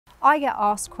I get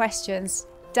asked questions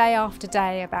day after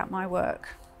day about my work,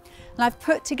 and I've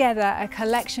put together a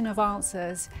collection of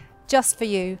answers just for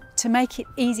you to make it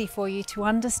easy for you to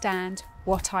understand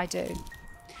what I do.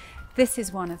 This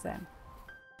is one of them.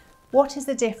 What is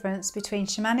the difference between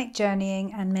shamanic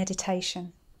journeying and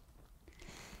meditation?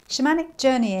 Shamanic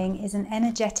journeying is an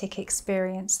energetic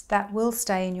experience that will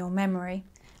stay in your memory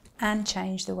and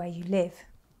change the way you live.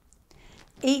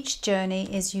 Each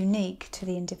journey is unique to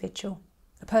the individual,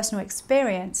 a personal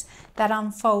experience that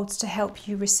unfolds to help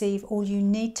you receive all you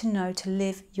need to know to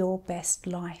live your best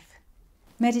life.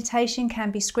 Meditation can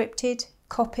be scripted,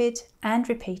 copied and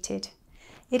repeated.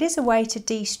 It is a way to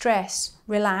de-stress,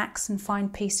 relax and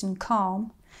find peace and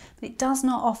calm, but it does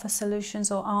not offer solutions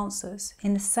or answers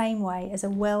in the same way as a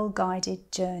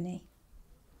well-guided journey.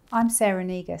 I'm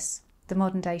Negus, the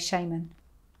Modern Day Shaman.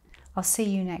 I'll see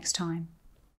you next time.